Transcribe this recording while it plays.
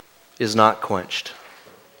is not quenched.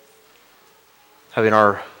 Having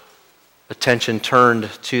our attention turned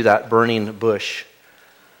to that burning bush,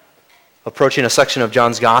 approaching a section of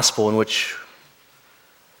John's gospel in which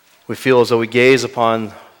we feel as though we gaze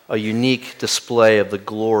upon a unique display of the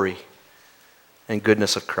glory and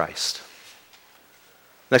goodness of Christ.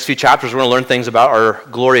 Next few chapters, we're going to learn things about our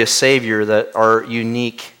glorious Savior that are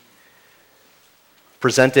unique,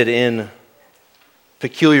 presented in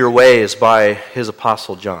peculiar ways by his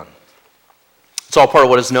apostle John. It's all part of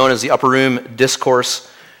what is known as the Upper Room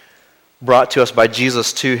Discourse, brought to us by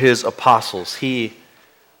Jesus to his apostles.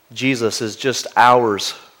 Jesus, is just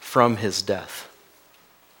hours from his death.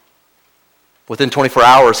 Within 24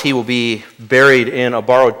 hours, he will be buried in a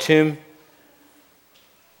borrowed tomb,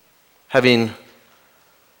 having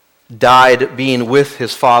died being with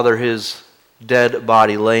his Father, his dead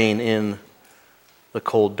body laying in the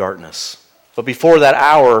cold darkness. But before that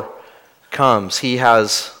hour comes, he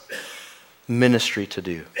has ministry to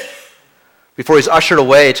do. Before he's ushered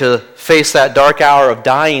away to face that dark hour of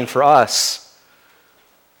dying for us,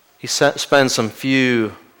 he spends some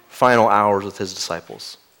few final hours with his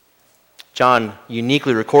disciples. John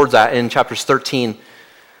uniquely records that in chapters 13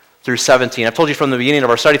 through 17. I've told you from the beginning of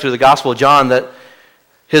our study through the Gospel of John that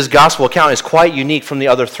his gospel account is quite unique from the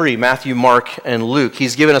other three, Matthew, Mark, and Luke.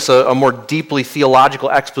 He's given us a more deeply theological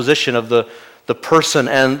exposition of the person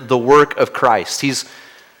and the work of Christ. He's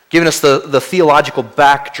given us the theological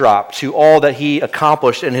backdrop to all that he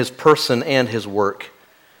accomplished in his person and his work.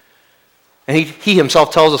 And he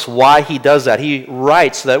himself tells us why he does that. He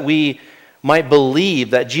writes that we might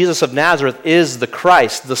believe that Jesus of Nazareth is the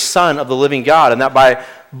Christ, the Son of the living God, and that by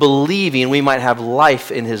believing we might have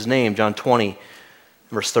life in his name, John 20,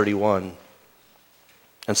 verse 31.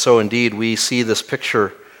 And so indeed we see this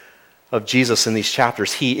picture of Jesus in these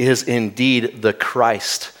chapters. He is indeed the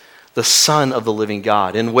Christ, the Son of the living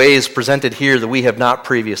God, in ways presented here that we have not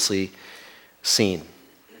previously seen.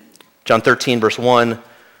 John 13, verse 1,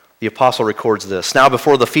 the apostle records this. Now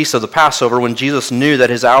before the feast of the Passover, when Jesus knew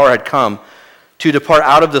that his hour had come to depart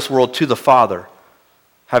out of this world to the Father,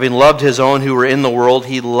 having loved his own who were in the world,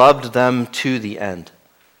 he loved them to the end.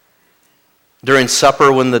 During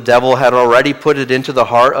supper, when the devil had already put it into the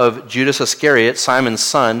heart of Judas Iscariot, Simon's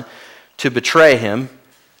son, to betray him,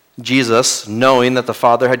 Jesus, knowing that the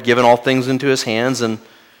Father had given all things into his hands and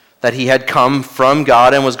that he had come from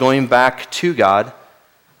God and was going back to God,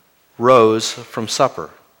 rose from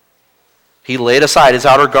supper. He laid aside his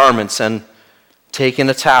outer garments and, taking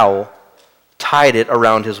a towel, tied it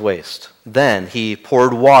around his waist. Then he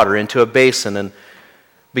poured water into a basin and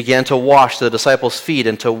began to wash the disciples' feet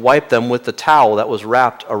and to wipe them with the towel that was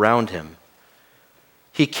wrapped around him.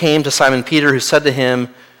 He came to Simon Peter, who said to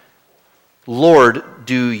him, Lord,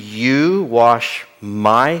 do you wash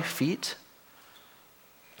my feet?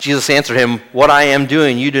 Jesus answered him, what I am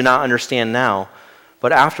doing you do not understand now,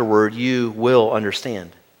 but afterward you will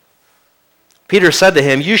understand. Peter said to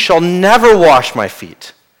him, you shall never wash my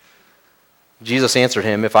feet. Jesus answered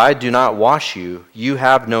him, if I do not wash you, you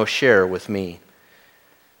have no share with me.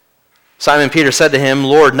 Simon Peter said to him,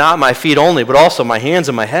 Lord, not my feet only, but also my hands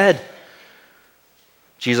and my head.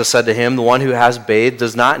 Jesus said to him, the one who has bathed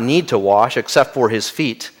does not need to wash except for his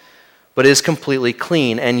feet, but is completely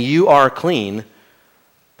clean, and you are clean,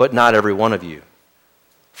 but not every one of you.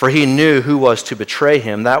 For he knew who was to betray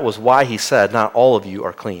him. That was why he said, not all of you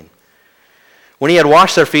are clean. When he had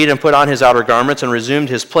washed their feet and put on his outer garments and resumed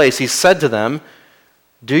his place, he said to them,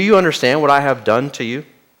 do you understand what I have done to you?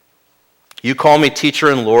 You call me teacher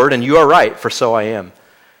and Lord, and you are right, for so I am.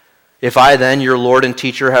 If I then, your Lord and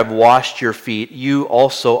teacher, have washed your feet, you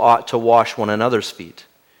also ought to wash one another's feet.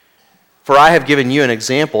 For I have given you an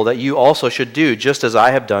example that you also should do, just as I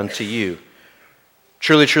have done to you.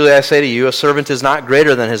 Truly, truly, I say to you, a servant is not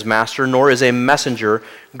greater than his master, nor is a messenger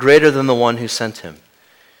greater than the one who sent him.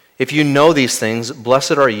 If you know these things,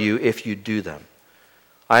 blessed are you if you do them.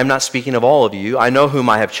 I am not speaking of all of you. I know whom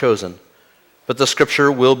I have chosen. But the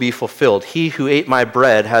scripture will be fulfilled. He who ate my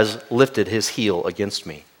bread has lifted his heel against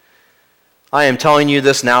me. I am telling you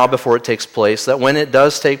this now before it takes place, that when it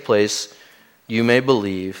does take place, you may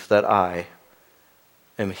believe that I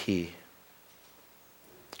am he.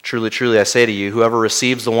 Truly, truly, I say to you, whoever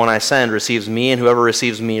receives the one I send receives me, and whoever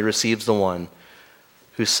receives me receives the one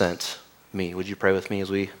who sent me. Would you pray with me as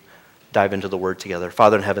we dive into the word together?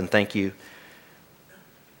 Father in heaven, thank you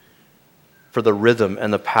for the rhythm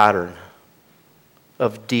and the pattern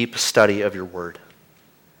of deep study of your word.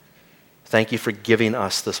 Thank you for giving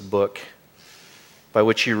us this book by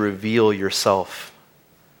which you reveal yourself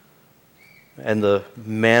and the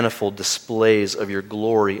manifold displays of your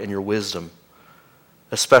glory and your wisdom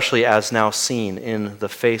especially as now seen in the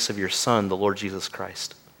face of your Son, the Lord Jesus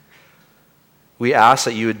Christ. We ask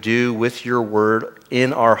that you would do with your word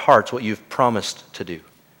in our hearts what you've promised to do.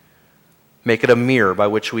 Make it a mirror by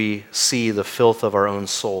which we see the filth of our own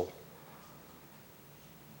soul.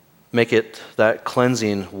 Make it that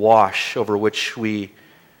cleansing wash over which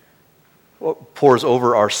pours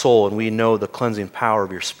over our soul, and we know the cleansing power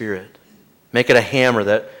of your Spirit. Make it a hammer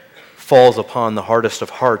that falls upon the hardest of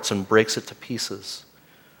hearts and breaks it to pieces.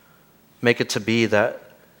 Make it to be that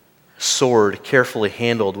sword carefully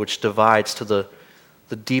handled which divides to the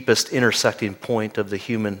deepest intersecting point of the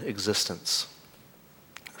human existence.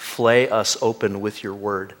 Flay us open with your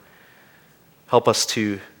word. Help us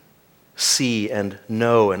to see and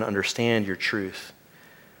know and understand your truth.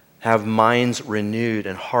 Have minds renewed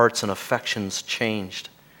and hearts and affections changed.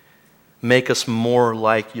 Make us more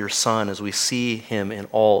like your Son as we see him in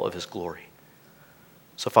all of his glory.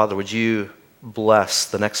 So, Father, would you bless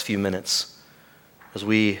the next few minutes as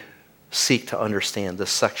we seek to understand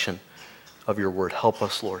this section of your word. Help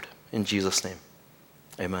us, Lord, in Jesus' name.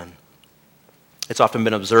 Amen. It's often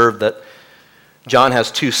been observed that John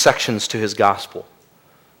has two sections to his gospel.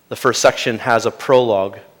 The first section has a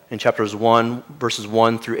prologue in chapters 1, verses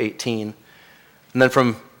 1 through 18. And then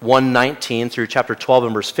from 1:19 through chapter 12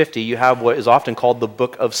 and verse 50, you have what is often called the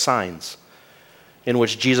book of signs, in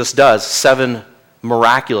which Jesus does 7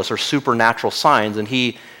 miraculous or supernatural signs, and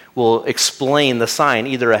he will explain the sign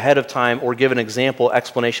either ahead of time or give an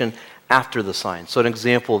explanation after the sign. So an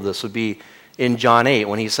example of this would be in John 8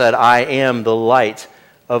 when he said, I am the light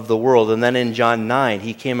of the world. And then in John 9,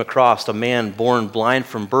 he came across a man born blind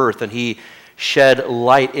from birth, and he shed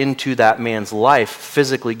light into that man's life,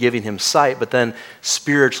 physically giving him sight, but then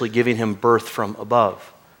spiritually giving him birth from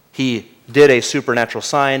above. He did a supernatural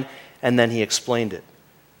sign, and then he explained it.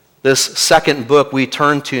 This second book we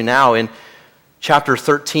turn to now in chapter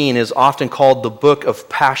 13 is often called the book of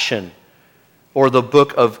passion or the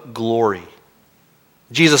book of glory.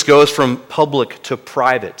 Jesus goes from public to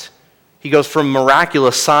private. He goes from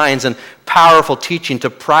miraculous signs and powerful teaching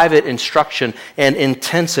to private instruction and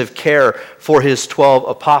intensive care for his 12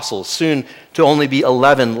 apostles, soon to only be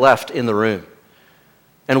 11 left in the room.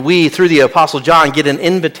 And we, through the Apostle John, get an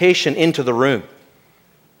invitation into the room.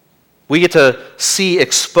 We get to see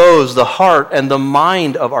exposed the heart and the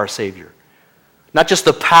mind of our Savior. Not just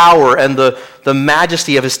the power and the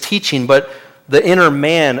majesty of his teaching, but the inner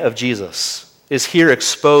man of Jesus is here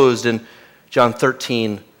exposed in John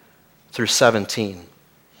 13 through 17.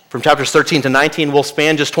 From chapters 13 to 19, we'll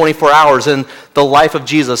span just 24 hours in the life of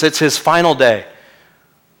Jesus. It's his final day,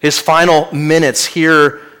 his final minutes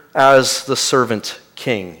here as the servant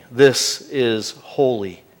king. This is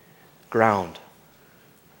holy ground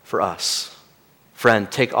for us.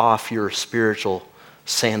 Friend, take off your spiritual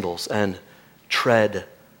sandals and tread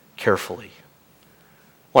carefully.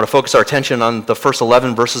 I want to focus our attention on the first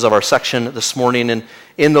 11 verses of our section this morning. And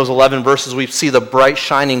in those 11 verses, we see the bright,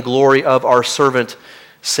 shining glory of our servant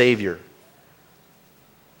Savior.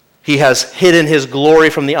 He has hidden his glory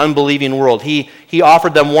from the unbelieving world. He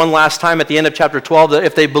offered them one last time at the end of chapter 12 that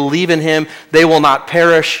if they believe in him, they will not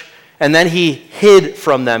perish. And then he hid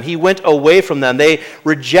from them. He went away from them. They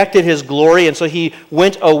rejected his glory, and so he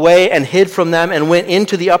went away and hid from them and went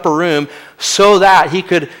into the upper room so that he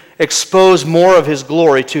could expose more of his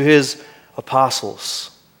glory to his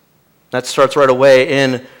apostles. That starts right away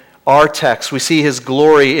in our text. We see his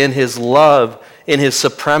glory in his love, in his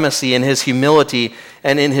supremacy, in his humility,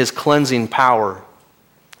 and in his cleansing power.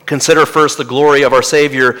 Consider first the glory of our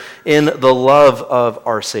Savior in the love of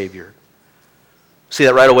our Savior. See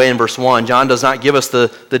that right away in verse 1. John does not give us the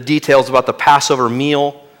details about the Passover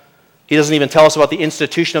meal. He doesn't even tell us about the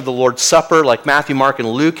institution of the Lord's Supper like Matthew, Mark, and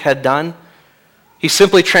Luke had done. He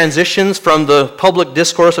simply transitions from the public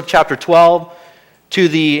discourse of chapter 12 to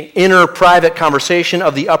the inner private conversation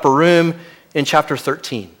of the upper room in chapter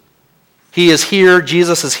 13. He is here,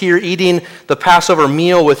 Jesus is here eating the Passover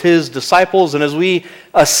meal with his disciples, and as we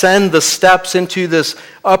ascend the steps into this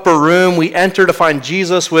upper room, we enter to find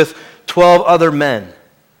Jesus with 12 other men.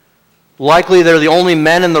 Likely they're the only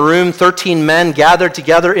men in the room, 13 men gathered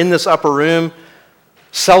together in this upper room,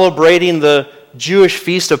 celebrating the Jewish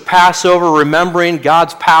feast of Passover, remembering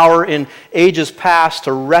God's power in ages past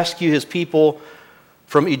to rescue his people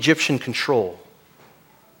from Egyptian control.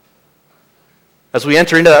 As we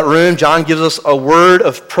enter into that room, John gives us a word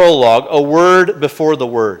of prologue, a word before the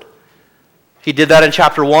word. He did that in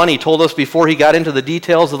chapter 1. He told us before he got into the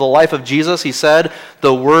details of the life of Jesus, he said,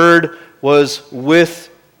 the Word was with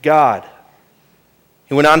God.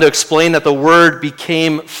 He went on to explain that the Word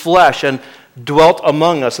became flesh and dwelt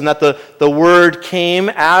among us, and that the Word came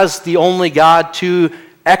as the only God to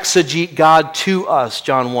exegete God to us,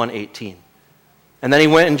 John 1:18. And then he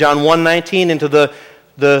went in John 1:19 into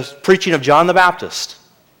the preaching of John the Baptist.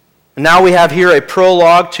 And now we have here a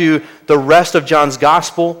prologue to the rest of John's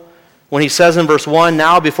gospel when he says in verse 1,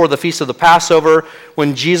 "Now before the feast of the Passover,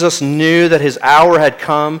 when Jesus knew that his hour had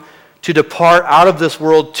come to depart out of this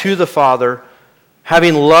world to the Father,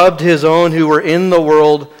 having loved his own who were in the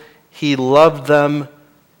world, he loved them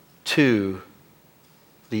to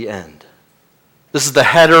the end." This is the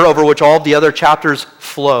header over which all the other chapters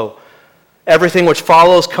flow. Everything which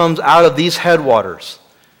follows comes out of these headwaters.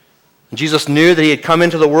 And Jesus knew that he had come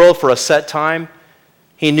into the world for a set time.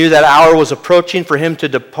 He knew that hour was approaching for him to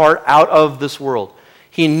depart out of this world.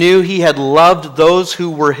 He knew he had loved those who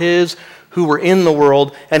were his, who were in the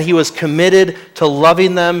world, and he was committed to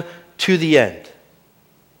loving them to the end.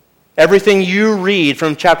 Everything you read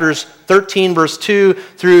from chapters 13, verse 2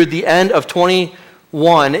 through the end of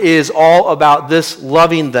 21 is all about this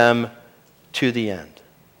loving them to the end.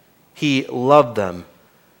 He loved them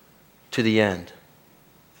to the end.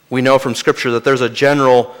 We know from Scripture that there's a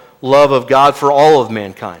general love of God for all of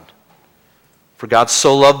mankind. For God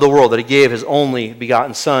so loved the world that he gave his only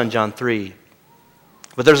begotten Son, John 3.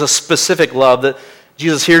 But there's a specific love that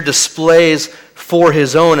Jesus here displays for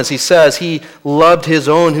his own, as he says, he loved his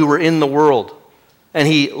own who were in the world, and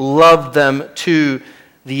he loved them to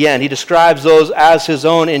the end. He describes those as his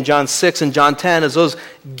own in John 6 and John 10 as those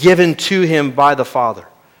given to him by the Father.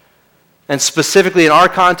 And specifically in our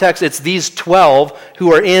context, it's these 12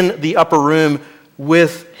 who are in the upper room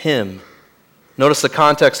with him. Notice the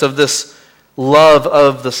context of this love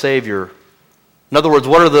of the Savior. In other words,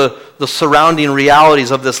 what are the surrounding realities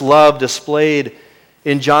of this love displayed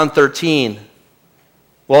in John 13?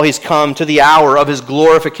 Well, he's come to the hour of his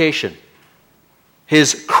glorification,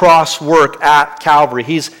 his cross work at Calvary.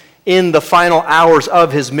 He's in the final hours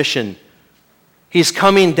of his mission. He's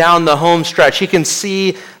coming down the home stretch. He can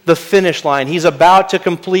see the finish line. He's about to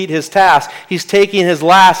complete his task. He's taking his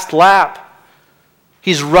last lap.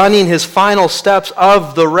 He's running his final steps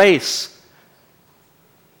of the race.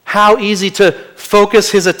 How easy to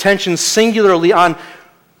focus his attention singularly on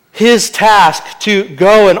his task to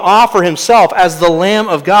go and offer himself as the Lamb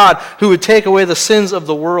of God who would take away the sins of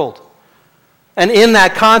the world. And in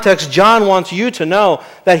that context, John wants you to know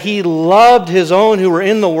that he loved his own who were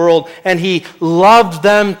in the world, and he loved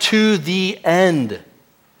them to the end.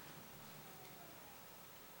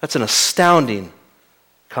 That's an astounding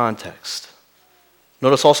context.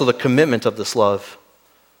 Notice also the commitment of this love.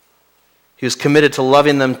 He was committed to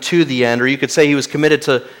loving them to the end, or you could say he was committed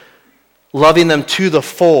to loving them to the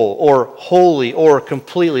full, or wholly, or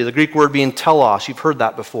completely. The Greek word being telos, you've heard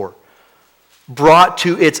that before. Brought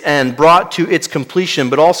to its end, brought to its completion,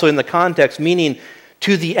 but also in the context, meaning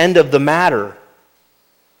to the end of the matter.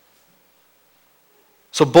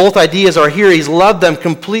 So both ideas are here. He's loved them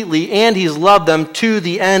completely, and he's loved them to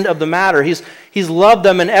the end of the matter. He's loved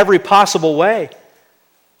them in every possible way.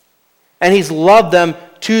 And he's loved them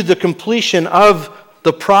to the completion of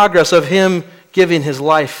the progress of him giving his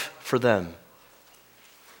life for them.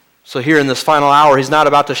 So here in this final hour, he's not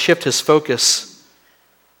about to shift his focus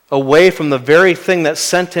away from the very thing that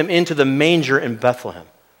sent him into the manger in Bethlehem.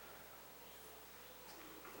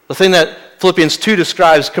 The thing that Philippians 2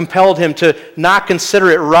 describes compelled him to not consider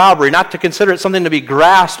it robbery, not to consider it something to be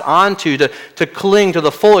grasped onto, to cling to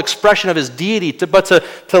the full expression of his deity, but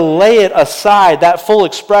to lay it aside, that full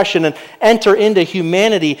expression, and enter into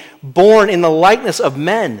humanity born in the likeness of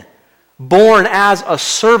men, born as a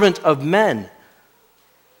servant of men.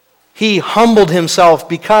 He humbled himself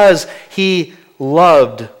because he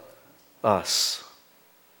loved us.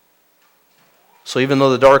 So even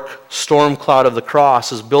though the dark storm cloud of the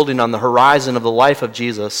cross is building on the horizon of the life of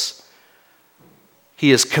Jesus,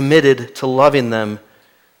 he is committed to loving them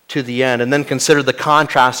to the end. And then consider the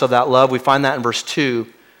contrast of that love. We find that in verse 2.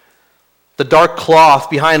 The dark cloth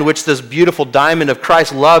behind which this beautiful diamond of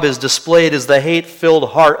Christ's love is displayed is the hate-filled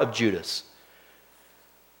heart of Judas.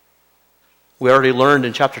 We already learned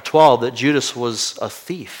in chapter 12 that Judas was a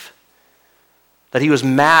thief, that he was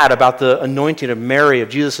mad about the anointing of Mary of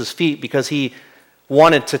Jesus' feet because he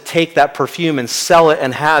wanted to take that perfume and sell it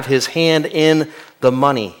and have his hand in the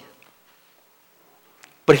money.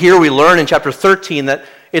 But here we learn in chapter 13 that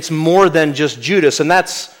it's more than just Judas, and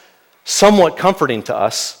that's somewhat comforting to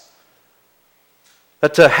us.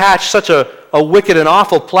 That to hatch such a wicked and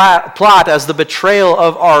awful plot as the betrayal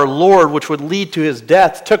of our Lord, which would lead to his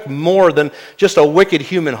death, took more than just a wicked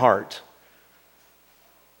human heart.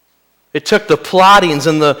 It took the plottings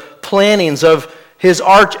and the plannings of his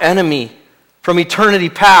arch enemy, from eternity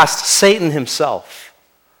past, Satan himself.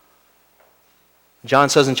 John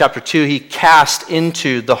says in chapter 2, he cast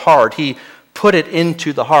into the heart. He put it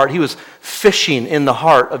into the heart. He was fishing in the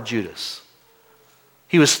heart of Judas.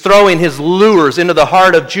 He was throwing his lures into the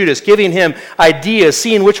heart of Judas, giving him ideas,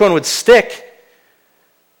 seeing which one would stick.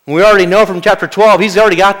 We already know from chapter 12, he's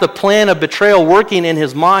already got the plan of betrayal working in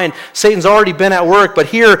his mind. Satan's already been at work, but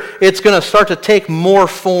here it's going to start to take more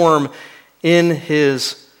form in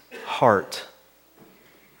his heart.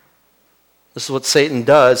 This is what Satan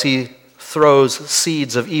does. He throws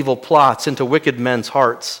seeds of evil plots into wicked men's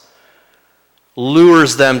hearts,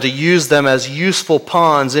 lures them to use them as useful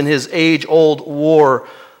pawns in his age-old war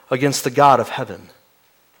against the God of heaven.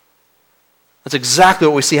 That's exactly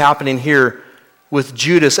what we see happening here with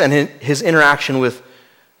Judas and his interaction with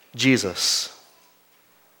Jesus.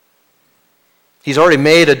 He's already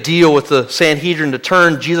made a deal with the Sanhedrin to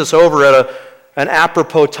turn Jesus over at an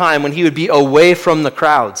apropos time when he would be away from the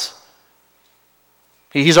crowds.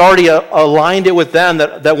 He's already aligned it with them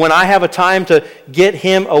that when I have a time to get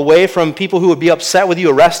him away from people who would be upset with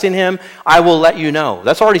you arresting him, I will let you know.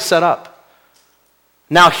 That's already set up.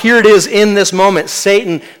 Now here it is in this moment,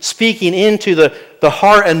 Satan speaking into the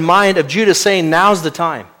heart and mind of Judas, saying, now's the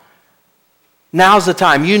time. Now's the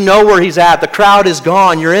time. You know where he's at. The crowd is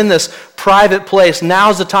gone. You're in this private place.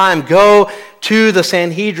 Now's the time. Go to the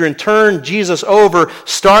Sanhedrin. Turn Jesus over.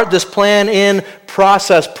 Start this plan in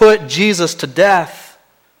process. Put Jesus to death.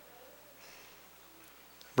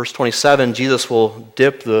 Verse 27, Jesus will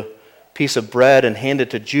dip the piece of bread and hand it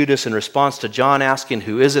to Judas in response to John asking,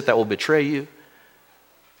 who is it that will betray you?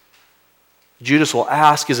 Judas will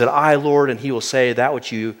ask, is it I, Lord? And he will say, that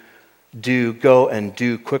which you do, go and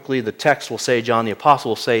do quickly. The text will say, John the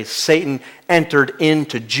Apostle will say, Satan entered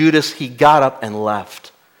into Judas. He got up and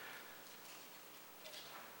left.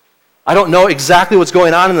 I don't know exactly what's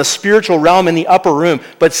going on in the spiritual realm in the upper room,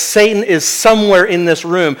 but Satan is somewhere in this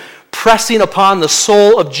room pressing upon the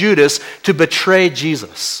soul of Judas to betray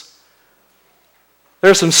Jesus.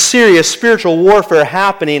 There's some serious spiritual warfare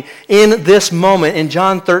happening in this moment in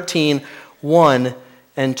John 13, 1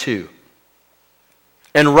 and 2.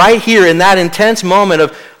 And right here in that intense moment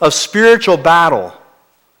of spiritual battle,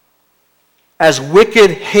 as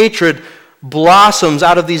wicked hatred blossoms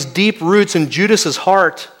out of these deep roots in Judas's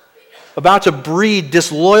heart, about to breed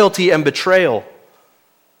disloyalty and betrayal,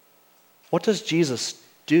 what does Jesus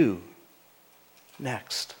do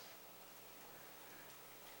next?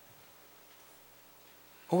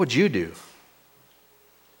 What would you do?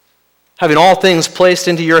 Having all things placed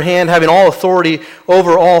into your hand, having all authority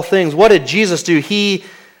over all things, what did Jesus do? He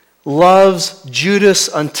loves Judas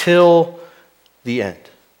until the end.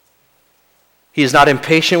 He is not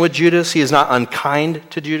impatient with Judas. He is not unkind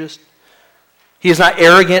to Judas. He is not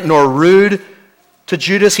arrogant nor rude to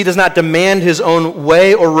Judas. He does not demand his own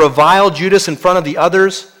way or revile Judas in front of the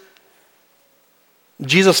others.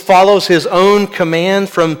 Jesus follows his own command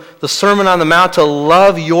from the Sermon on the Mount to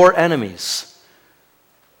love your enemies.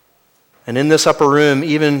 And in this upper room,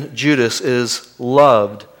 even Judas is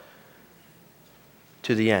loved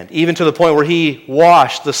to the end. Even to the point where he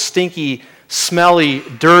washed the stinky, smelly,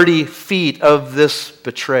 dirty feet of this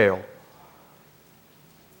betrayal,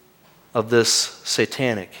 of this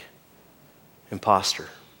satanic impostor.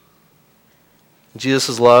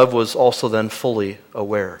 Jesus' love was also then fully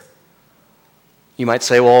aware. You might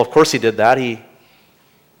say, well, of course he did that. He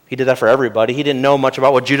did that for everybody. He didn't know much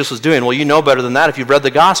about what Judas was doing. Well, you know better than that if you've read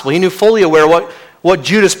the gospel. He knew fully aware what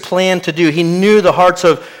Judas planned to do. He knew the hearts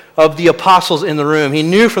of the apostles in the room. He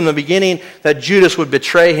knew from the beginning that Judas would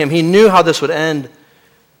betray him. He knew how this would end.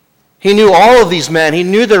 He knew all of these men. He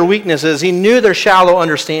knew their weaknesses. He knew their shallow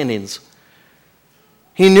understandings.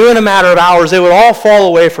 He knew in a matter of hours they would all fall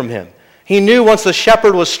away from him. He knew once the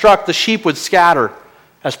shepherd was struck, the sheep would scatter,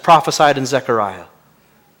 as prophesied in Zechariah.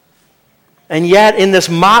 And yet, in this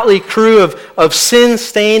motley crew of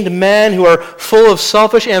sin-stained men who are full of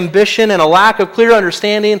selfish ambition and a lack of clear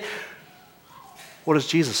understanding, what does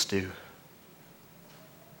Jesus do?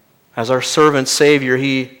 As our servant Savior,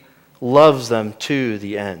 he loves them to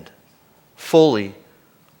the end, fully,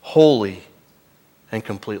 wholly, and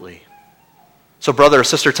completely. So brother or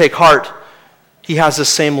sister, take heart. He has the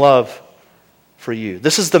same love for you.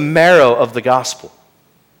 This is the marrow of the gospel.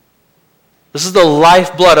 This is the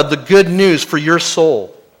lifeblood of the good news for your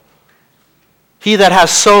soul. He that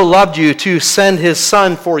has so loved you to send his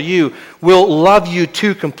Son for you will love you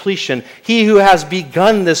to completion. He who has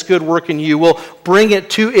begun this good work in you will bring it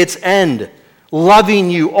to its end, loving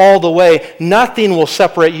you all the way. Nothing will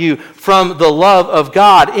separate you from the love of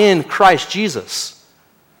God in Christ Jesus.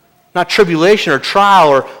 Not tribulation or trial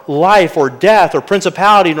or life or death or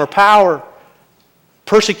principality nor power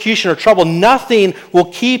persecution or trouble, nothing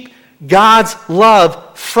will keep God's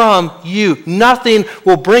love from you. Nothing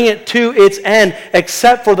will bring it to its end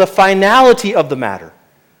except for the finality of the matter,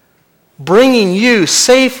 bringing you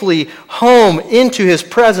safely home into his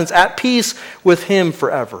presence, at peace with him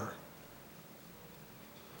forever.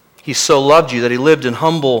 He so loved you that he lived in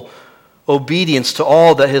humble obedience to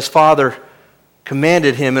all that his Father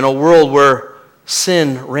commanded him in a world where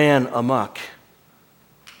sin ran amok.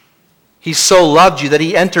 He so loved you that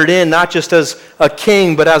he entered in not just as a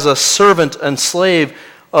king, but as a servant and slave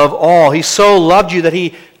of all. He so loved you that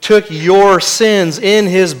he took your sins in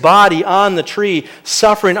his body on the tree,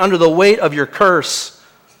 suffering under the weight of your curse.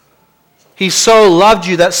 He so loved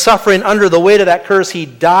you that suffering under the weight of that curse, he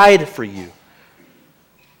died for you.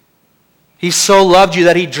 He so loved you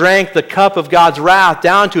that he drank the cup of God's wrath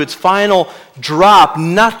down to its final drop.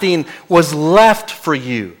 Nothing was left for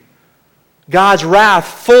you. God's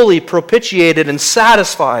wrath fully propitiated and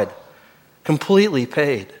satisfied, completely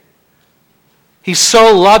paid. He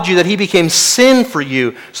so loved you that he became sin for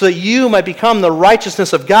you so that you might become the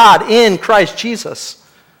righteousness of God in Christ Jesus.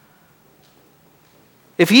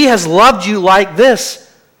 If he has loved you like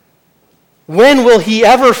this, when will he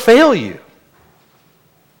ever fail you?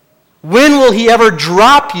 When will he ever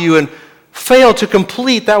drop you and fail to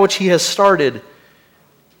complete that which he has started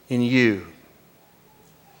in you?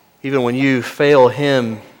 Even when you fail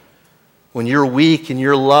him, when you're weak in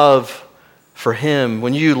your love for him,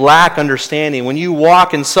 when you lack understanding, when you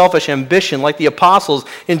walk in selfish ambition like the apostles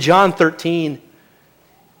in John 13,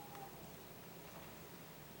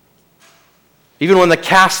 even when the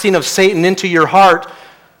casting of Satan into your heart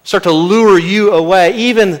start to lure you away,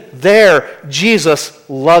 even there, Jesus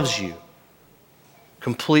loves you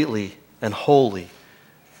completely and wholly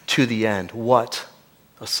to the end. What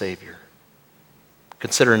a Savior.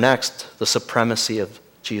 Consider next the supremacy of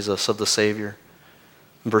Jesus, of the Savior.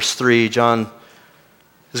 In verse 3, John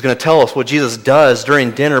is going to tell us what Jesus does during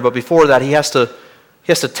dinner, but before that, he has to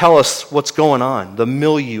tell us what's going on, the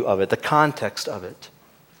milieu of it, the context of it.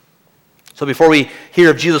 So before we hear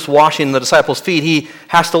of Jesus washing the disciples' feet, he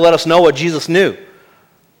has to let us know what Jesus knew.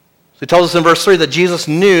 So he tells us in verse 3 that Jesus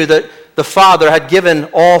knew that the Father had given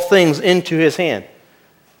all things into his hand,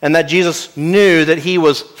 and that Jesus knew that he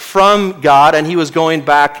was from God and he was going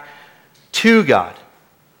back to God.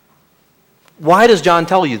 Why does John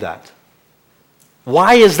tell you that?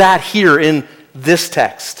 Why is that here in this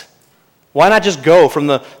text? Why not just go from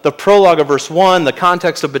the prologue of verse 1, the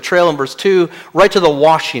context of betrayal in verse 2, right to the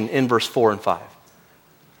washing in verse 4 and 5?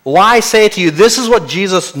 Why say to you, this is what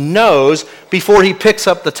Jesus knows before he picks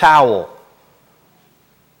up the towel?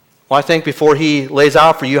 Well, I think before he lays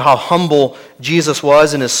out for you how humble Jesus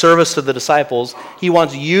was in his service to the disciples, he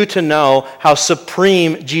wants you to know how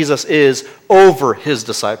supreme Jesus is over his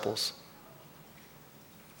disciples.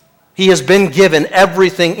 He has been given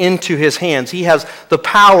everything into his hands. He has the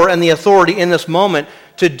power and the authority in this moment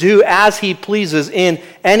to do as he pleases in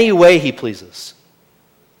any way he pleases.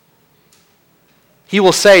 He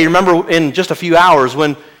will say, remember in just a few hours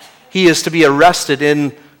when he is to be arrested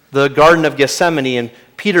in the Garden of Gethsemane and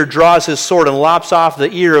Peter draws his sword and lops off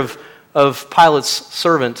the ear of Pilate's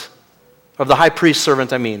servant, of the high priest's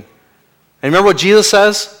servant, And remember what Jesus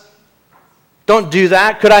says? Don't do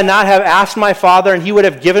that. Could I not have asked my Father and he would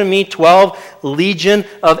have given me 12 legion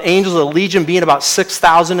of angels, a legion being about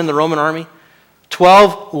 6,000 in the Roman army?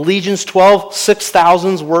 12 legions,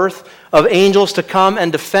 6,000's worth of angels to come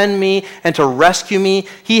and defend me and to rescue me.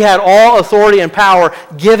 He had all authority and power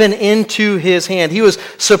given into his hand. He was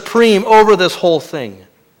supreme over this whole thing.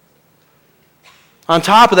 On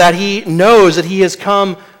top of that, he knows that he has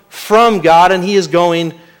come from God and he is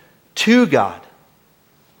going to God.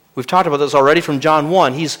 We've talked about this already from John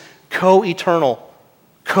 1. He's co-eternal,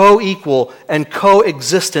 co-equal, and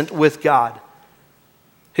co-existent with God.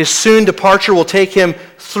 His soon departure will take him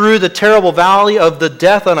through the terrible valley of the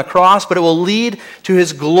death on a cross, but it will lead to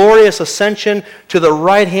his glorious ascension to the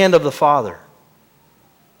right hand of the Father.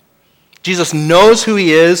 Jesus knows who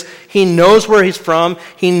he is, he knows where he's from,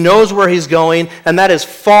 he knows where he's going, and that is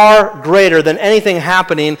far greater than anything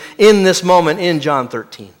happening in this moment in John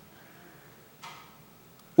 13.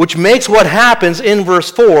 Which makes what happens in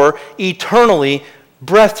verse 4 eternally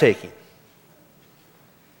breathtaking.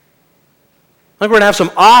 I think we're going to have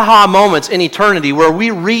some aha moments in eternity where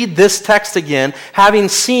we read this text again, having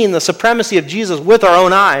seen the supremacy of Jesus with our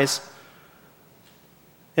own eyes,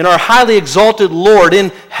 in our highly exalted Lord in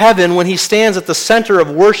heaven when he stands at the center of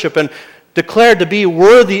worship and declared to be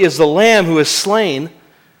worthy is the Lamb who is slain.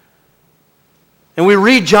 And we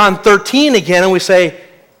read John 13 again and we say,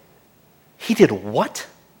 he did what?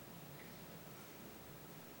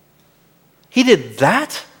 He did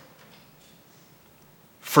that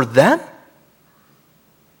for them?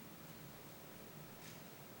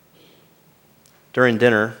 During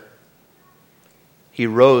dinner, he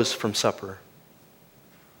rose from supper.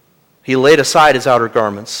 He laid aside his outer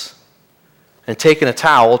garments and taking a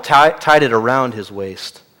towel, tied it around his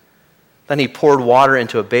waist. Then he poured water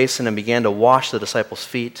into a basin and began to wash the disciples'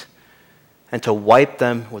 feet and to wipe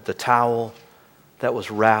them with the towel that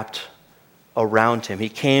was wrapped around him. He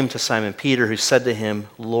came to Simon Peter, who said to him,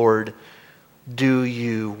 "Lord, do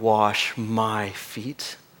you wash my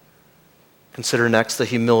feet?" Consider next the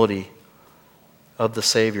humility of the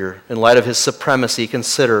Savior. In light of his supremacy,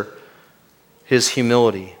 consider his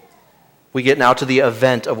humility. We get now to the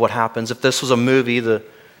event of what happens. If this was a movie, the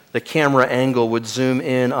camera angle would zoom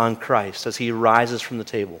in on Christ as he rises from the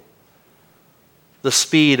table. The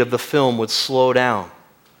speed of the film would slow down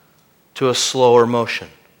to a slower motion.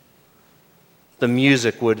 The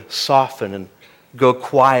music would soften and go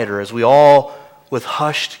quieter as we all, with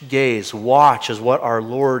hushed gaze, watch as what our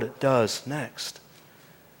Lord does next.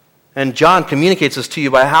 And John communicates this to you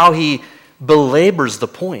by how he belabors the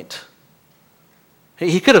point.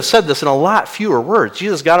 He could have said this in a lot fewer words.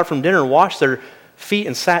 Jesus got up from dinner and washed their feet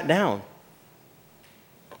and sat down.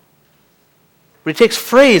 But he takes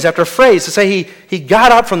phrase after phrase to say he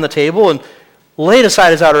got up from the table and laid aside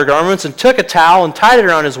his outer garments and took a towel and tied it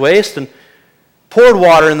around his waist and poured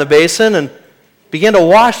water in the basin and began to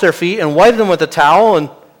wash their feet and wipe them with the towel, and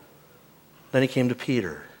then he came to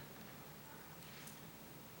Peter.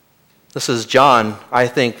 This is John, I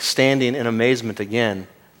think, standing in amazement again,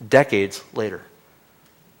 decades later.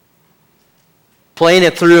 Playing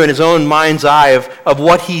it through in his own mind's eye of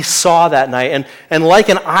what he saw that night. And like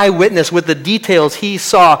an eyewitness with the details he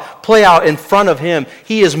saw play out in front of him,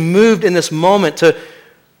 he is moved in this moment to,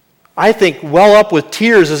 I think, well up with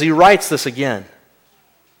tears as he writes this again.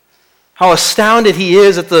 How astounded he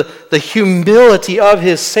is at the humility of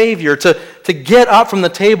his Savior to get up from the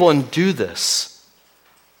table and do this,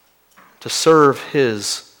 to serve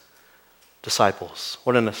his disciples.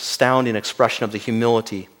 What an astounding expression of the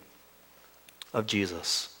humility of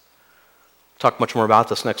Jesus. We'll talk much more about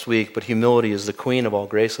this next week, but humility is the queen of all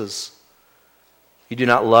graces. You do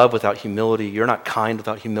not love without humility. You're not kind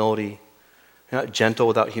without humility. You're not gentle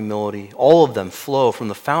without humility. All of them flow from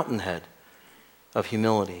the fountainhead of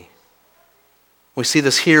humility. We see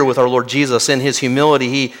this here with our Lord Jesus. In his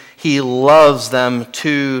humility, he loves them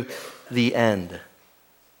to the end.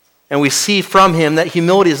 And we see from him that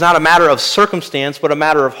humility is not a matter of circumstance, but a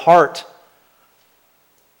matter of heart.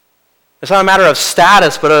 It's not a matter of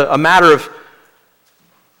status, but a matter of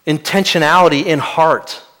intentionality in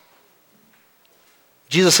heart.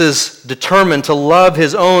 Jesus is determined to love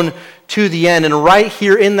his own to the end. And right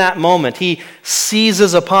here in that moment, he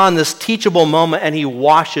seizes upon this teachable moment and he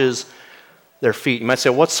washes their feet. You might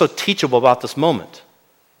say, what's so teachable about this moment?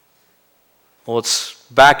 Well, let's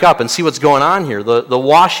back up and see what's going on here. The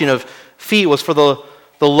washing of feet was for the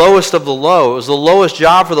lowest of the low. It was the lowest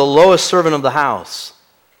job for the lowest servant of the house.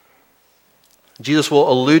 Jesus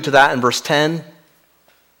will allude to that in verse 10.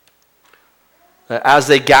 As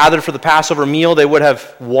they gathered for the Passover meal, they would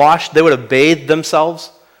have washed, they would have bathed themselves.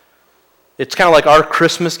 It's kind of like our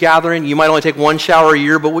Christmas gathering. You might only take one shower a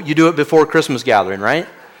year, but you do it before Christmas gathering, right?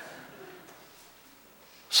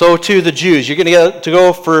 So to the Jews, you're going to get to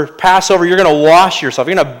go for Passover, you're going to wash yourself.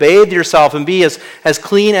 You're going to bathe yourself and be as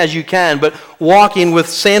clean as you can. But walking with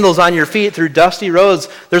sandals on your feet through dusty roads,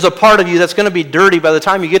 there's a part of you that's going to be dirty by the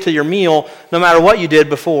time you get to your meal, no matter what you did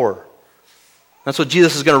before. That's what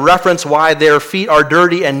Jesus is going to reference, why their feet are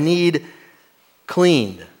dirty and need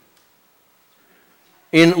cleaned.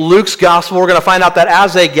 In Luke's gospel, we're going to find out that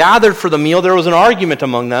as they gathered for the meal, there was an argument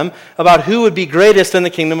among them about who would be greatest in the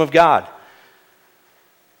kingdom of God.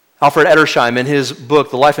 Alfred Edersheim, in his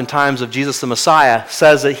book, The Life and Times of Jesus the Messiah,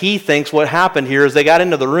 says that he thinks what happened here is they got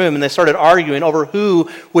into the room and they started arguing over who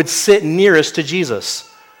would sit nearest to Jesus.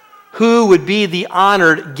 Who would be the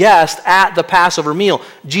honored guest at the Passover meal?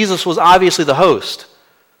 Jesus was obviously the host.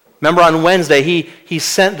 Remember on Wednesday, he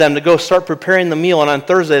sent them to go start preparing the meal, and on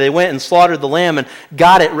Thursday they went and slaughtered the lamb and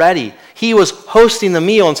got it ready. He was hosting the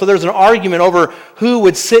meal, and so there's an argument over who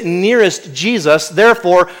would sit nearest Jesus,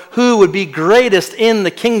 therefore, who would be greatest in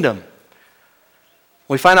the kingdom.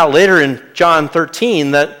 We find out later in John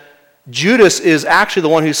 13 that Judas is actually the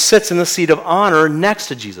one who sits in the seat of honor next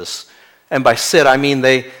to Jesus. And by sit, I mean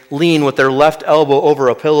they lean with their left elbow over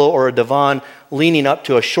a pillow or a divan, leaning up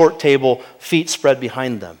to a short table, feet spread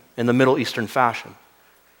behind them in the Middle Eastern fashion.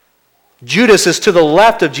 Judas is to the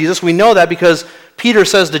left of Jesus. We know that because Peter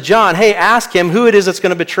says to John, hey, ask him who it is that's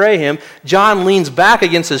going to betray him. John leans back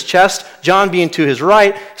against his chest. John, being to his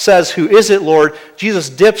right, says, who is it, Lord? Jesus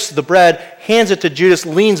dips the bread, hands it to Judas,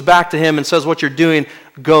 leans back to him and says, what you're doing,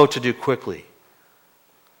 go to do quickly.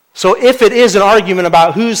 So if it is an argument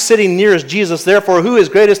about who's sitting nearest Jesus, therefore who is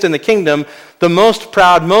greatest in the kingdom, the most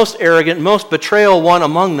proud, most arrogant, most betrayal one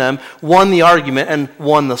among them won the argument and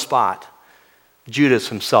won the spot. Judas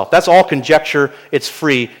himself. That's all conjecture. It's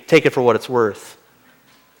free. Take it for what it's worth.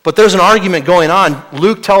 But there's an argument going on.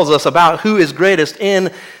 Luke tells us about who is greatest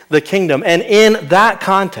in the kingdom. And in that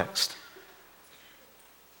context,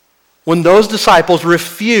 when those disciples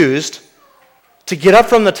refused to get up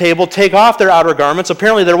from the table, take off their outer garments,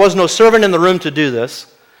 apparently there was no servant in the room to do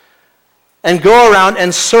this, and go around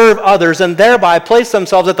and serve others and thereby place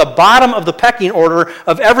themselves at the bottom of the pecking order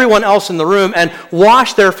of everyone else in the room and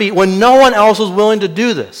wash their feet when no one else was willing to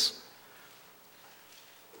do this.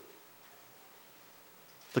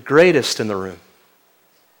 The greatest in the room,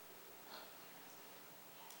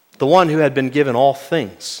 the one who had been given all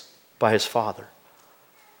things by his Father,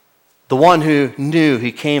 the one who knew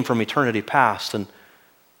he came from eternity past and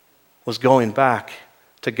was going back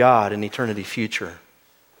to God in eternity future.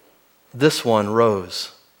 This one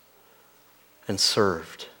rose and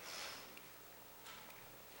served.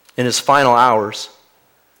 In his final hours,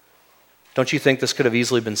 don't you think this could have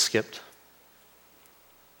easily been skipped?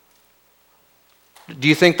 Do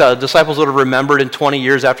you think the disciples would have remembered in 20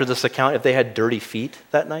 years after this account if they had dirty feet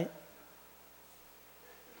that night?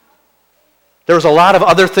 There was a lot of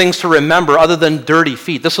other things to remember other than dirty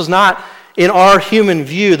feet. This was not, in our human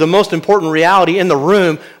view, the most important reality in the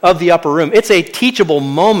room of the upper room. It's a teachable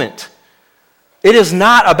moment. It is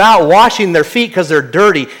not about washing their feet because they're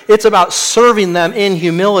dirty. It's about serving them in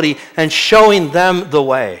humility and showing them the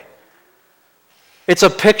way. It's a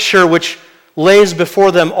picture which lays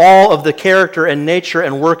before them all of the character and nature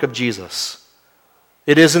and work of Jesus.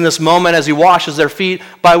 It is in this moment as he washes their feet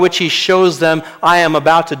by which he shows them, I am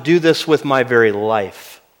about to do this with my very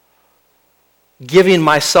life, giving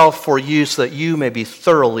myself for you so that you may be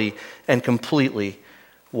thoroughly and completely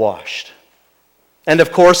washed. And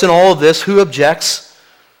of course, in all of this, who objects?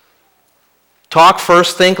 Talk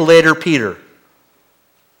first, think later, Peter.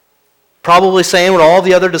 Probably saying what all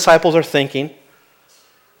the other disciples are thinking.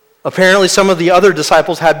 Apparently, some of the other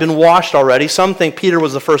disciples had been washed already. Some think Peter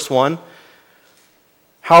was the first one.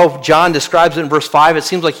 How John describes it in verse 5, it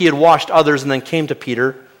seems like he had washed others and then came to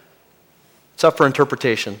Peter. It's up for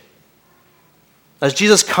interpretation. As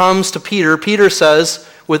Jesus comes to Peter, Peter says,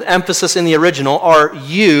 with emphasis in the original, are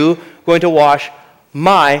you going to wash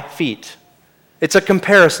my feet? It's a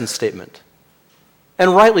comparison statement.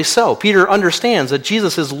 And rightly so. Peter understands that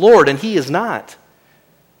Jesus is Lord and he is not.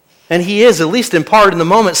 And he is, at least in part in the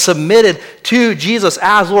moment, submitted to Jesus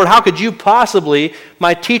as Lord. How could you possibly,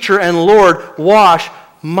 my teacher and Lord, wash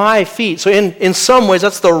my feet? So in some ways,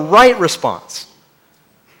 that's the right response.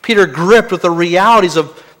 Peter, gripped with the realities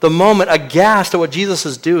of the moment, aghast at what Jesus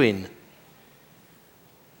is doing.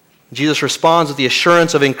 Jesus responds with the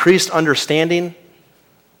assurance of increased understanding,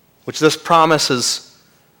 which this promise is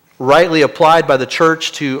rightly applied by the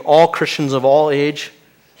church to all Christians of all age.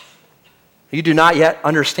 You do not yet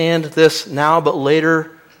understand this now, but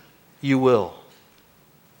later you will.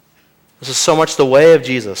 This is so much the way of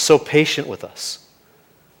Jesus, so patient with us.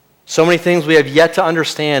 So many things we have yet to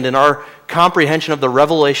understand in our comprehension of the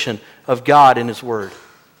revelation of God in his word.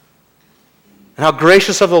 And how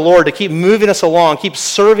gracious of the Lord to keep moving us along, keep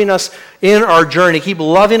serving us in our journey, keep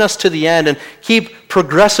loving us to the end, and keep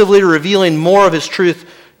progressively revealing more of his truth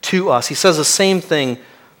to us. He says the same thing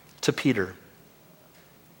to Peter.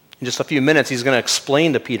 In just a few minutes, he's going to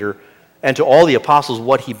explain to Peter and to all the apostles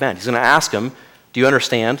what he meant. He's going to ask them, do you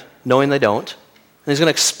understand? Knowing they don't. And he's going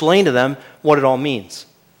to explain to them what it all means.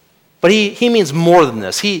 But he means more than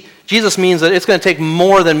this. Jesus means that it's going to take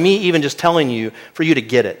more than me even just telling you for you to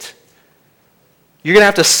get it. You're going to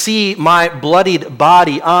have to see my bloodied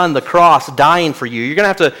body on the cross dying for you. You're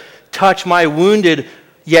going to have to touch my wounded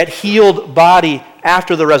yet healed body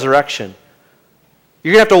after the resurrection.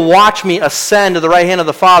 You're going to have to watch me ascend to the right hand of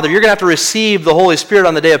the Father. You're going to have to receive the Holy Spirit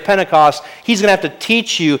on the day of Pentecost. He's going to have to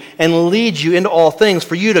teach you and lead you into all things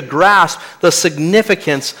for you to grasp the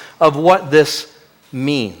significance of what this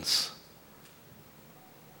means.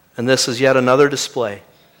 And this is yet another display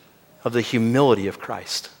of the humility of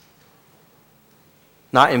Christ.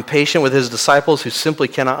 Not impatient with his disciples who simply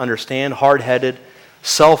cannot understand, hard-headed,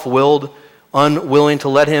 self-willed, unwilling to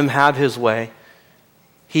let him have his way.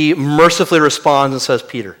 He mercifully responds and says,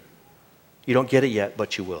 Peter, you don't get it yet,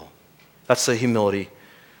 but you will. That's the humility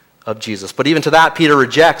of Jesus. But even to that, Peter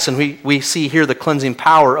rejects, and we see here the cleansing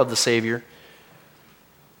power of the Savior.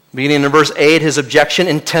 Beginning in verse 8, his objection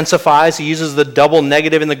intensifies. He uses the double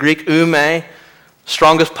negative in the Greek, ume,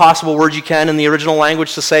 strongest possible word you can in the original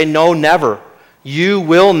language to say, no, never. You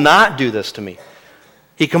will not do this to me.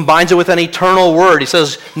 He combines it with an eternal word. He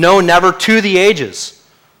says, no, never, to the ages.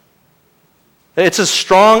 It's as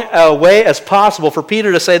strong a way as possible for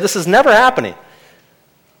Peter to say, this is never happening.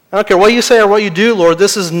 I don't care what you say or what you do, Lord,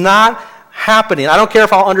 this is not happening. I don't care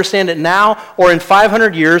if I'll understand it now or in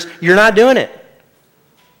 500 years, you're not doing it.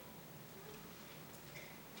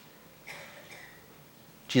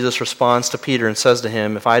 Jesus responds to Peter and says to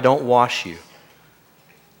him, if I don't wash you,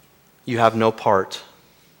 you have no part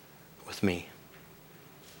with me.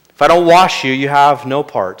 If I don't wash you, you have no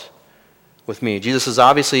part with me. Jesus is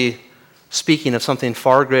obviously speaking of something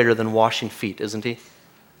far greater than washing feet, isn't he?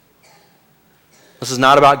 This is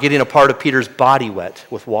not about getting a part of Peter's body wet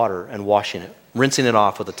with water and washing it, rinsing it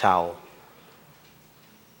off with a towel.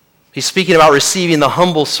 He's speaking about receiving the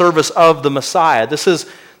humble service of the Messiah. This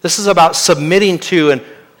is about submitting to and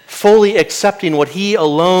fully accepting what he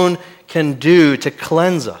alone can do to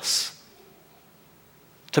cleanse us,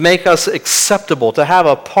 to make us acceptable, to have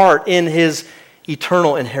a part in his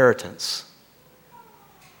eternal inheritance.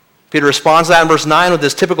 Peter responds to that in verse 9 with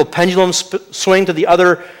this typical pendulum swing to the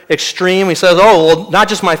other extreme. He says, oh, well, not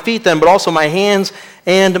just my feet then, but also my hands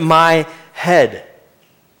and my head.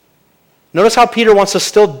 Notice how Peter wants to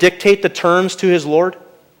still dictate the terms to his Lord.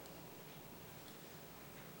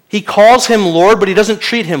 He calls him Lord, but he doesn't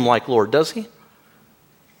treat him like Lord, does he?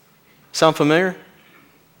 Sound familiar?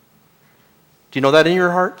 Do you know that in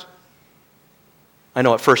your heart? I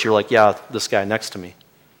know at first you're like, yeah, this guy next to me.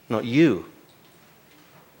 No, you.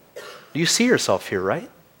 Do you see yourself here, right?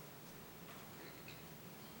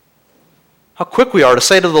 How quick we are to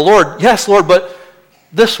say to the Lord, yes, Lord, but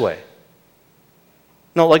this way.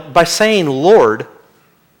 No, like by saying Lord,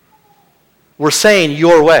 we're saying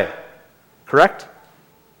your way, correct?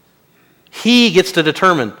 He gets to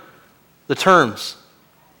determine the terms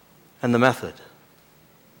and the method.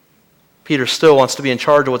 Peter still wants to be in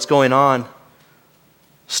charge of what's going on,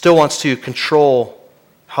 still wants to control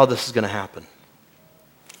how this is going to happen.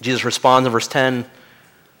 Jesus responds in verse 10,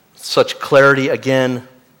 such clarity again,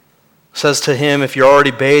 says to him, if you're already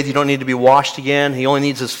bathed, you don't need to be washed again. He only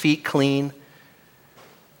needs his feet clean.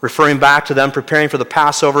 Referring back to them preparing for the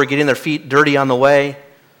Passover, getting their feet dirty on the way.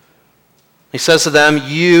 He says to them,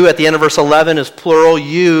 you, at the end of verse 11 is plural,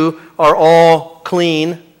 you are all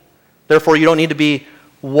clean. Therefore, you don't need to be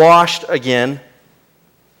washed again.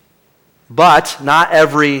 But not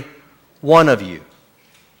every one of you.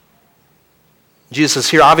 Jesus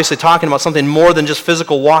is here obviously talking about something more than just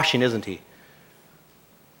physical washing, isn't he?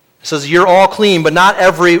 He says, you're all clean, but not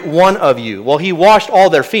every one of you. Well, he washed all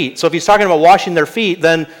their feet. So if he's talking about washing their feet,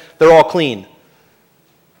 then they're all clean.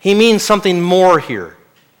 He means something more here.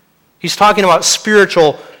 He's talking about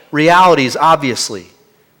spiritual realities, obviously.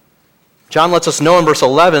 John lets us know in verse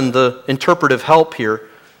 11, the interpretive help here,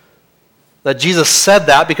 that Jesus said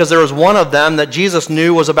that because there was one of them that Jesus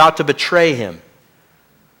knew was about to betray him.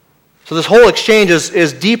 So this whole exchange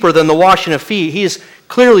is deeper than the washing of feet. He's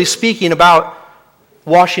clearly speaking about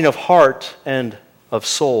washing of heart and of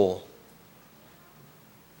soul.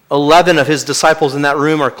 11 of his disciples in that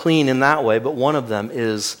room are clean in that way, but one of them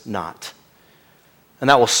is not. And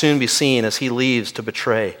that will soon be seen as he leaves to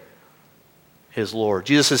betray his Lord.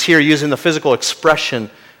 Jesus is here using the physical expression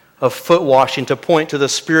of foot washing to point to the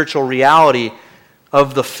spiritual reality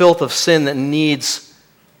of the filth of sin that needs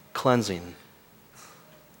cleansing.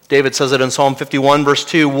 David says it in Psalm 51, verse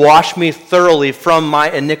 2, wash me thoroughly from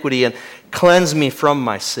my iniquity and cleanse me from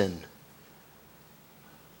my sin.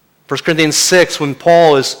 1 Corinthians 6, when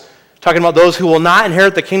Paul is talking about those who will not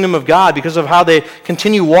inherit the kingdom of God because of how they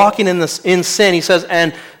continue walking in sin, he says,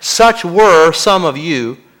 and such were some of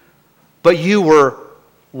you, but you were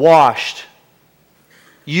washed.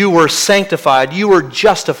 You were sanctified. You were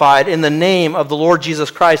justified in the name of the Lord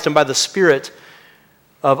Jesus Christ and by the Spirit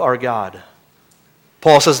of our God.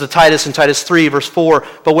 Paul says to Titus in Titus 3, verse 4,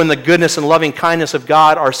 but when the goodness and loving kindness of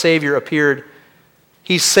God, our Savior, appeared,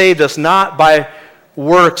 he saved us not by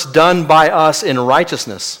works done by us in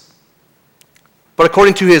righteousness, but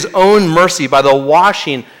according to his own mercy by the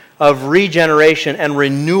washing of regeneration and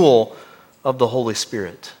renewal of the Holy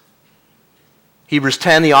Spirit. Hebrews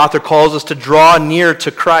 10, the author calls us to draw near to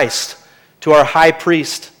Christ, to our high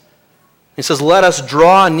priest. He says, let us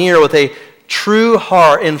draw near with a true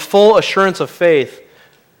heart in full assurance of faith,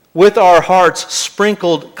 with our hearts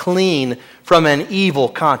sprinkled clean from an evil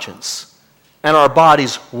conscience, and our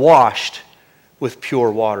bodies washed with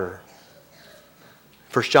pure water.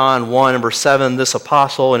 1 John 1 and verse 7, this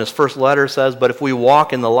apostle in his first letter says, "But if we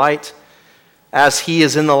walk in the light, as he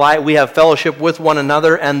is in the light, we have fellowship with one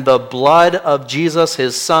another, and the blood of Jesus,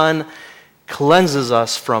 his Son, cleanses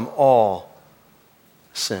us from all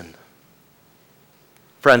sin."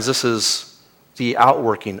 Friends, this is the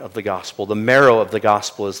outworking of the gospel. The marrow of the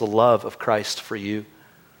gospel is the love of Christ for you.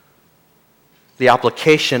 The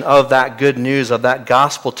application of that good news, of that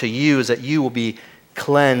gospel to you, is that you will be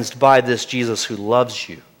cleansed by this Jesus who loves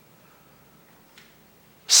you.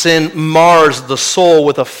 Sin mars the soul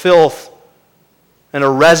with a filth and a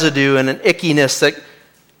residue and an ickiness that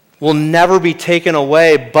will never be taken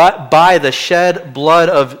away but by the shed blood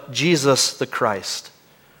of Jesus the Christ.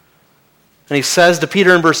 And he says to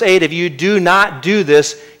Peter in verse 8, "If you do not do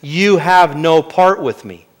this, you have no part with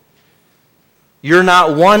me. You're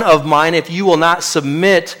not one of mine if you will not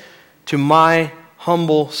submit to my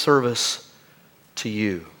humble service to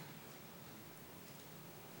you."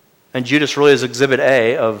 And Judas really is exhibit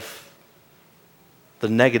A of the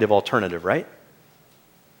negative alternative, right?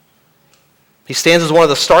 He stands as one of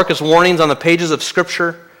the starkest warnings on the pages of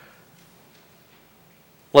Scripture,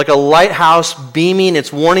 like a lighthouse beaming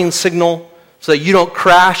its warning signal so that you don't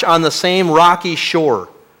crash on the same rocky shore.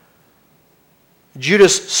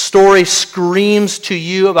 Judas' story screams to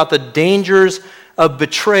you about the dangers of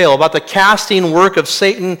betrayal, about the casting work of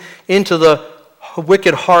Satan into the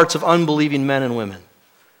wicked hearts of unbelieving men and women.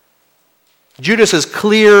 Judas is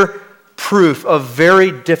clear proof of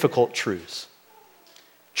very difficult truths.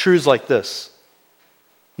 Truths like this: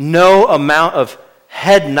 no amount of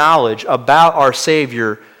head knowledge about our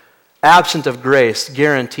Savior, absent of grace,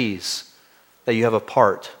 guarantees that you have a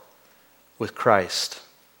part with Christ.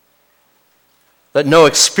 That no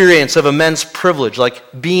experience of immense privilege,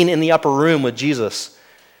 like being in the upper room with Jesus,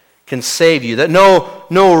 can save you. That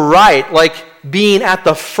no rite, like being at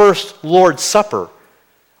the first Lord's Supper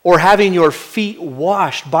or having your feet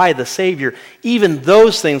washed by the Savior, even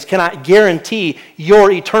those things cannot guarantee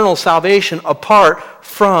your eternal salvation apart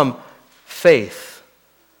from faith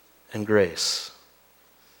and grace.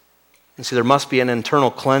 And see, there must be an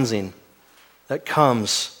internal cleansing that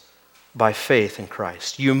comes by faith in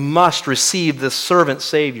Christ. You must receive this servant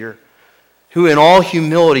Savior who in all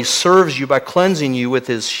humility serves you by cleansing you with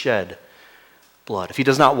his shed blood. If he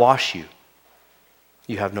does not wash you,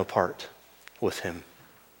 you have no part with him.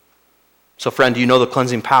 So friend, do you know the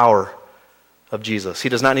cleansing power of Jesus? He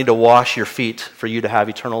does not need to wash your feet for you to have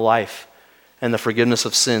eternal life and the forgiveness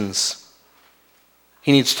of sins.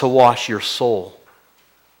 He needs to wash your soul.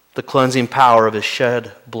 The cleansing power of his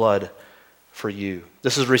shed blood for you.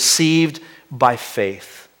 This is received by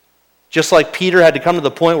faith. Just like Peter had to come to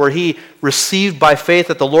the point where he received by faith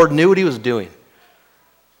that the Lord knew what he was doing,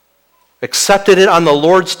 accepted it on the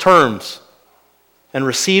Lord's terms, and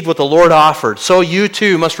received what the Lord offered. So you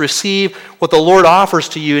too must receive what the Lord offers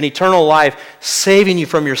to you in eternal life, saving you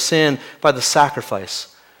from your sin by the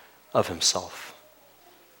sacrifice of himself.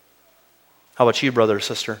 How about you, brother or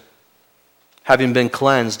sister? Having been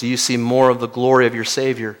cleansed, do you see more of the glory of your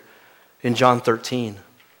Savior in John 13?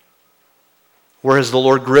 Where has the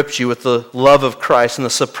Lord gripped you with the love of Christ and the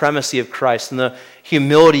supremacy of Christ and the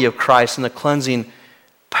humility of Christ and the cleansing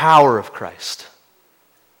power of Christ?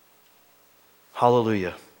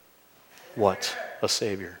 Hallelujah. What a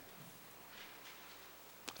Savior.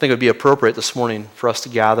 I think it would be appropriate this morning for us to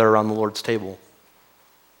gather around the Lord's table.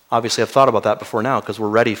 Obviously, I've thought about that before now because we're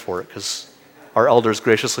ready for it, because our elders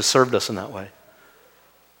graciously served us in that way.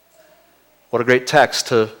 What a great text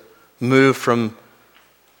to move from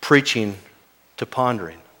preaching to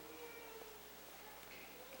pondering.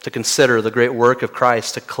 To consider the great work of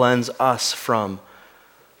Christ to cleanse us from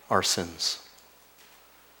our sins.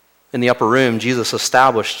 In the upper room, Jesus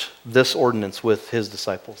established this ordinance with his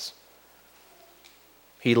disciples.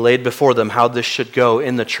 He laid before them how this should go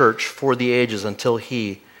in the church for the ages until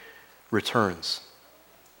he returns.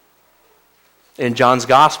 In John's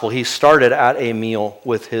gospel, he started at a meal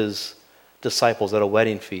with his disciples at a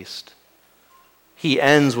wedding feast. He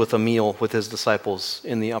ends with a meal with his disciples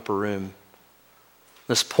in the upper room.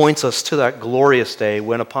 This points us to that glorious day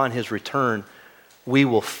when upon his return, we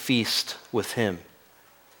will feast with him.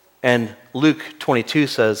 And Luke 22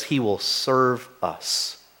 says he will serve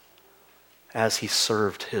us as he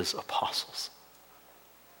served his apostles.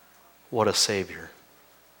 What a Savior.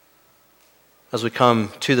 As we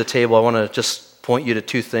come to the table, I want to just point you to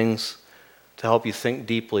two things to help you think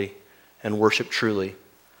deeply and worship truly.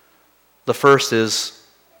 The first is,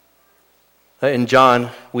 in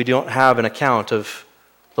John, we don't have an account of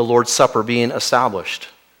the Lord's Supper being established,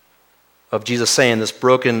 of Jesus saying, this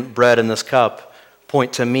broken bread and this cup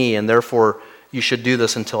point to me, and therefore you should do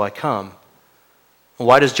this until I come.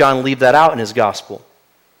 Why does John leave that out in his gospel?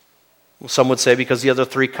 Well, some would say because the other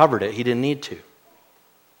three covered it. He didn't need to.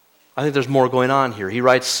 I think there's more going on here. He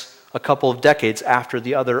writes a couple of decades after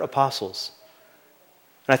the other apostles.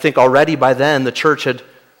 And I think already by then the church had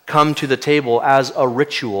come to the table as a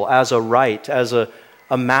ritual, as a rite, as a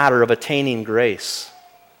matter of attaining grace.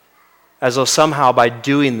 As though somehow by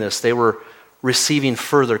doing this they were receiving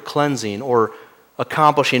further cleansing or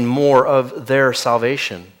accomplishing more of their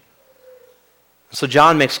salvation. So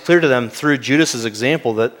John makes clear to them through Judas'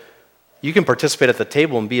 example that you can participate at the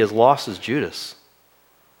table and be as lost as Judas.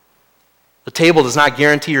 The table does not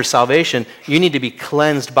guarantee your salvation. You need to be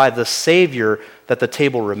cleansed by the Savior that the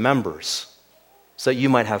table remembers, so that you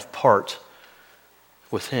might have part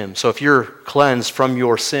with him. So if you're cleansed from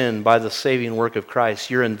your sin by the saving work of Christ,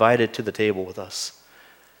 you're invited to the table with us.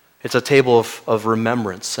 It's a table of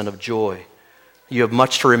remembrance and of joy. You have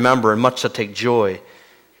much to remember and much to take joy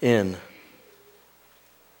in.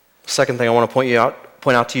 The second thing I want to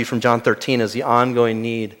point out to you from John 13 is the ongoing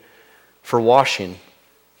need for washing.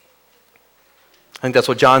 I think that's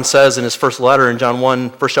what John says in his first letter in 1 John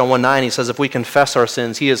 1:9. He says, if we confess our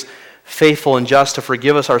sins, he is faithful and just to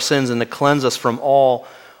forgive us our sins and to cleanse us from all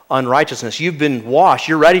unrighteousness. You've been washed.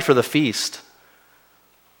 You're ready for the feast.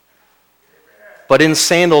 But in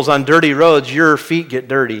sandals on dirty roads, your feet get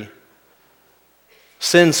dirty.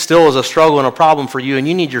 Sin still is a struggle and a problem for you, and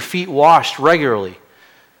you need your feet washed regularly.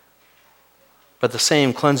 But the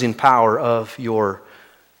same cleansing power of your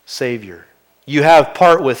Savior. You have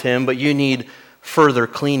part with him, but you need further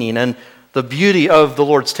cleaning. And the beauty of the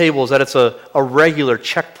Lord's table is that it's a regular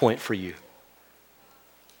checkpoint for you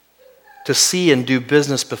to see and do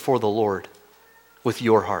business before the Lord with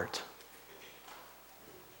your heart.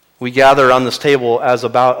 We gather on this table as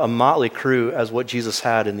about a motley crew as what Jesus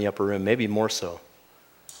had in the upper room, maybe more so.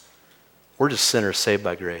 We're just sinners saved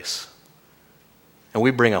by grace. And we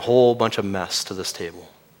bring a whole bunch of mess to this table.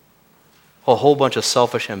 A whole bunch of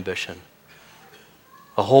selfish ambition.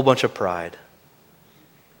 A whole bunch of pride.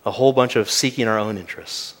 A whole bunch of seeking our own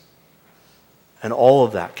interests. And all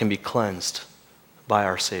of that can be cleansed by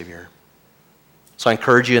our Savior. So I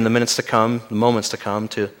encourage you in the moments to come,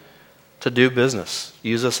 to do business.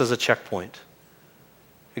 Use this as a checkpoint.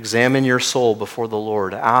 Examine your soul before the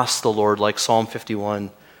Lord. Ask the Lord, like Psalm 51,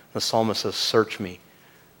 the psalmist says, search me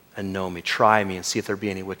and know me. Try me and see if there be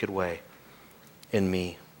any wicked way in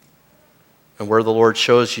me. And where the Lord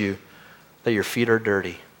shows you that your feet are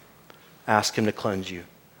dirty, ask him to cleanse you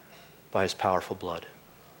by his powerful blood.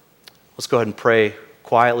 Let's go ahead and pray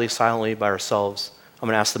quietly, silently by ourselves. I'm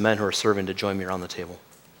going to ask the men who are serving to join me around the table.